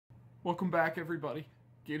Welcome back, everybody.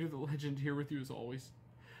 Gator the Legend here with you as always.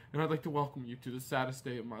 And I'd like to welcome you to the saddest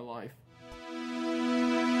day of my life.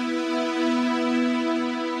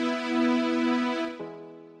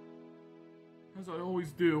 As I always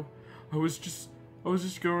do, I was just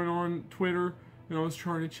going on Twitter and I was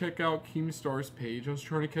trying to check out Keemstar's page. I was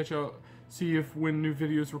trying to see if when new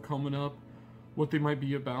videos were coming up, what they might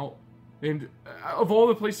be about. And of all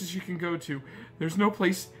the places you can go to, there is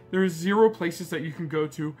 0 places that you can go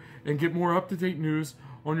to and get more up-to-date news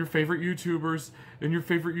on your favorite YouTubers and your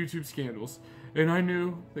favorite YouTube scandals. And I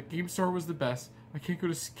knew that Keemstar was the best. I can't go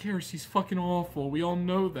to Scarce, he's fucking awful. We all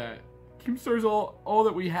know that. Keemstar's all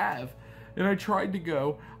that we have. And I tried to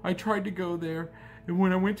go there, and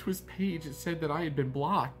when I went to his page, it said that I had been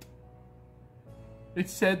blocked. It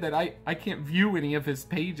said that I can't view any of his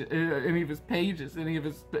pages, any of his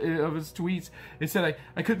tweets. It said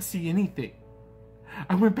I couldn't see anything.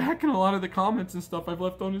 I went back in a lot of the comments and stuff I've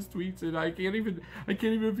left on his tweets, and I can't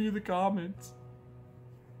even view the comments.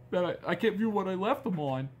 I can't view what I left them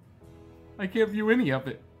on. I can't view any of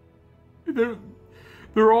it.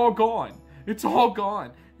 They're all gone. It's all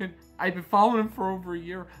gone. And I've been following him for over a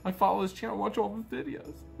year. I follow his channel, watch all his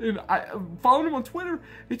videos. And I'm following him on Twitter.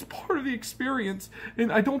 It's part of the experience.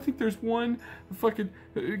 And I don't think there's one fucking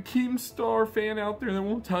Keemstar fan out there that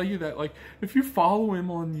won't tell you that. Like, if you follow him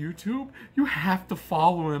on YouTube, you have to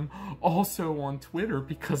follow him also on Twitter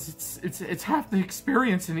because it's half the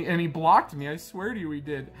experience. And he blocked me. I swear to you, he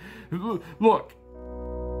did. Look.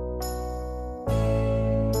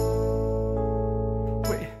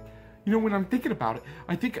 You know, when I'm thinking about it,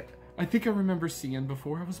 I think I remember seeing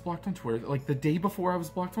before I was blocked on Twitter, like the day before I was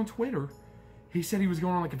blocked on Twitter, he said he was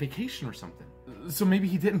going on like a vacation or something. So maybe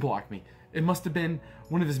he didn't block me. It must have been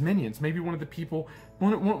one of his minions, maybe one of the people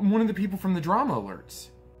from the drama alerts.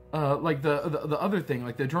 Like the other thing,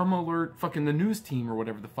 like the drama alert, fucking the news team or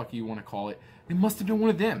whatever the fuck you want to call it. It must have been one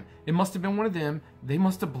of them. It must have been one of them. They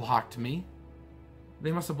must have blocked me.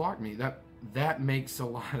 They must have blocked me. That makes a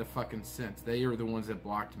lot of fucking sense. They are the ones that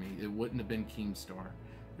blocked me. It wouldn't have been Keemstar.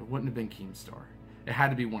 It wouldn't have been Keemstar. It had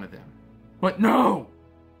to be one of them. But no!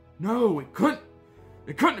 No, it couldn't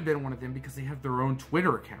have been one of them because they have their own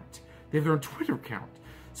Twitter account. They have their own Twitter account.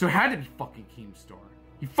 So it had to be fucking Keemstar.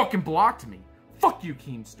 He fucking blocked me. Fuck you,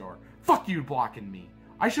 Keemstar. Fuck you blocking me.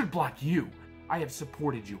 I should block you. I have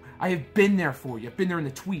supported you. I have been there for you. I've been there in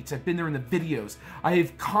the tweets. I've been there in the videos. I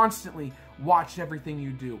have constantly watched everything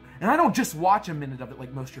you do. And I don't just watch a minute of it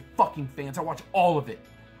like most of your fucking fans. I watch all of it.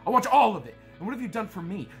 I watch all of it. And what have you done for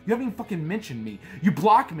me? You haven't even fucking mentioned me. You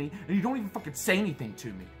block me, and you don't even fucking say anything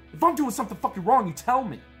to me. If I'm doing something fucking wrong, you tell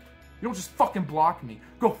me. You don't just fucking block me.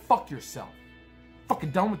 Go fuck yourself.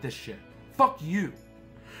 Fucking done with this shit. Fuck you.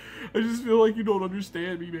 I just feel like you don't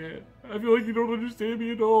understand me, man. I feel like you don't understand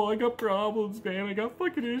me at all. I got problems, man. I got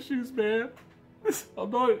fucking issues, man.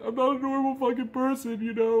 I'm not a normal fucking person,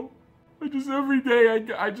 you know. Every day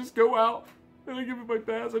I just go out and I give it my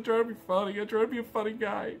best. I try to be funny. I try to be a funny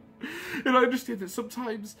guy. And I understand that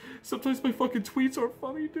sometimes my fucking tweets aren't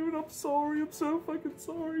funny, dude. I'm sorry. I'm so fucking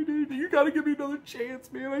sorry, dude. You gotta give me another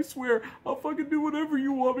chance, man. I swear. I'll fucking do whatever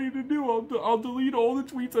you want me to do. I'll delete all the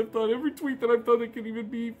tweets I've done. Every tweet that I've done that can even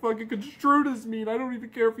be fucking construed as mean. I don't even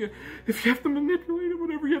care if you have to manipulate it,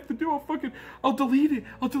 whatever you have to do. I'll delete it.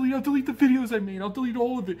 I'll delete the videos I made. I'll delete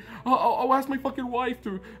all of it. I'll ask my fucking wife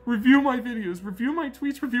to review my videos, review my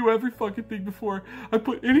tweets, review every fucking thing before I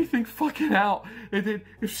put anything fucking out. And then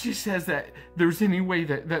if she says that there's any way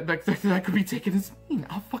that could be taken as mean,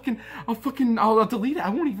 I'll delete it. I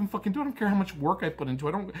won't even fucking do it. I don't care how much work I put into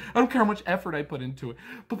it. I don't care how much effort I put into it.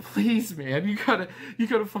 But please, man, you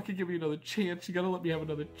gotta fucking give me another chance. You gotta let me have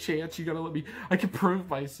another chance. You gotta let me. I can prove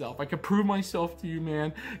myself. I can prove myself to you,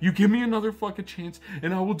 man. You give me another fucking chance,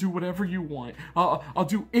 and I will do whatever you want. I'll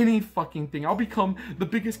do any fucking thing. I'll become the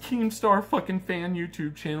biggest Keemstar fucking fan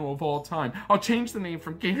YouTube channel of all time. I'll change the name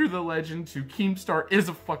from Gator the Legend to Keemstar is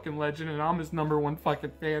a fucking legend, and I'm his #1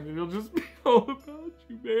 fucking fan, and it'll just be all about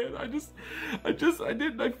you, man.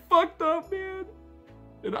 I fucked up, man.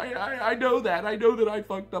 And I know that. I know that I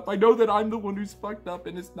fucked up. I know that I'm the one who's fucked up,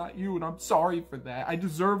 and it's not you, and I'm sorry for that. I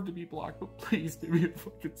deserve to be blocked, but please give me a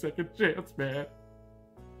fucking second chance, man.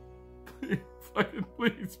 Please, fucking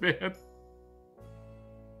please, man.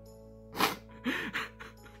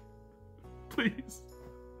 Please.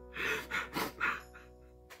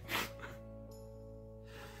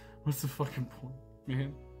 What's the fucking point,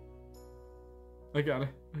 man? I gotta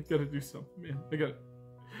do something, man. I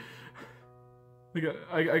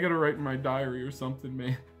gotta write in my diary or something,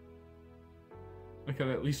 man. I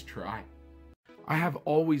gotta at least try. I have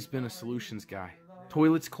always been a solutions guy.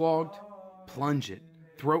 Toilets clogged? Plunge it.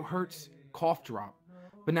 Throat hurts? Cough drop.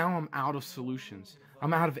 But now I'm out of solutions.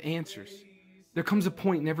 I'm out of answers. There comes a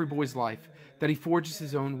point in every boy's life that he forges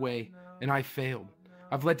his own way, and I failed.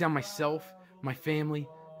 I've let down myself, my family,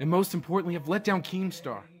 and most importantly, I've let down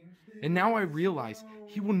Keemstar. And now I realize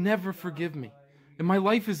he will never forgive me, and my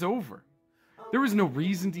life is over. There is no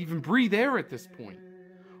reason to even breathe air at this point.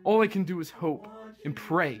 All I can do is hope and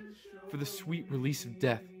pray for the sweet release of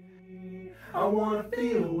death. I wanna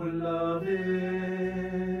feel what love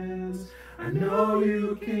is. I know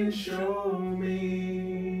you can show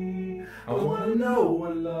me. I wanna know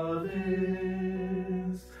what love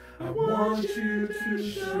is. I want you to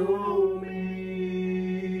show me.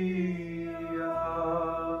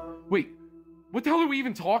 Wait, what the hell are we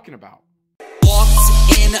even talking about?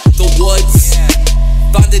 Walked in the woods,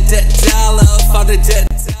 found a dead dollar, found a dead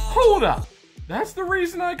dollar. Hold up! That's the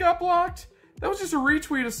reason I got blocked? That was just a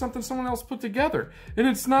retweet of something someone else put together. And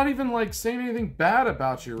it's not even like saying anything bad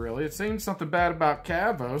about you, really. It's saying something bad about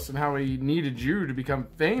Kavos and how he needed you to become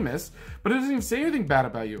famous, but it doesn't even say anything bad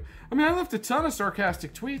about you. I mean, I left a ton of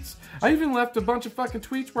sarcastic tweets. I even left a bunch of fucking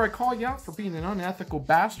tweets where I call you out for being an unethical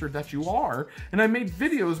bastard that you are, and I made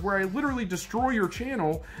videos where I literally destroy your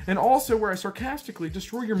channel, and also where I sarcastically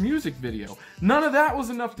destroy your music video. None of that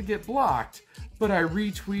was enough to get blocked. But I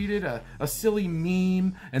retweeted a silly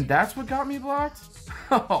meme, and that's what got me blocked?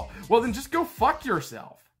 Oh, well then just go fuck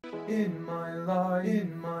yourself. In my life,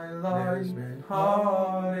 there's been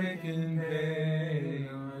heartache and pain.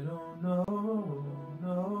 I don't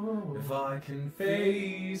know if I can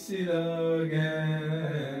face it again.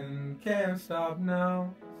 Can't stop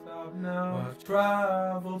now. I've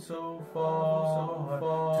traveled so far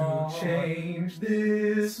to change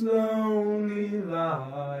this lonely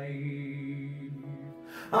life.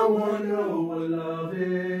 I wanna know what love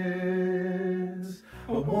is.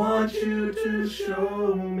 I want you to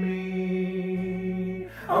show me.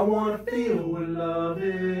 I wanna feel what love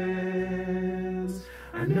is.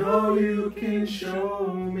 I know you can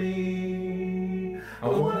show me. I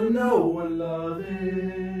wanna know what love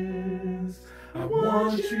is. I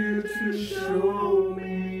want you to show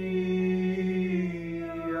me.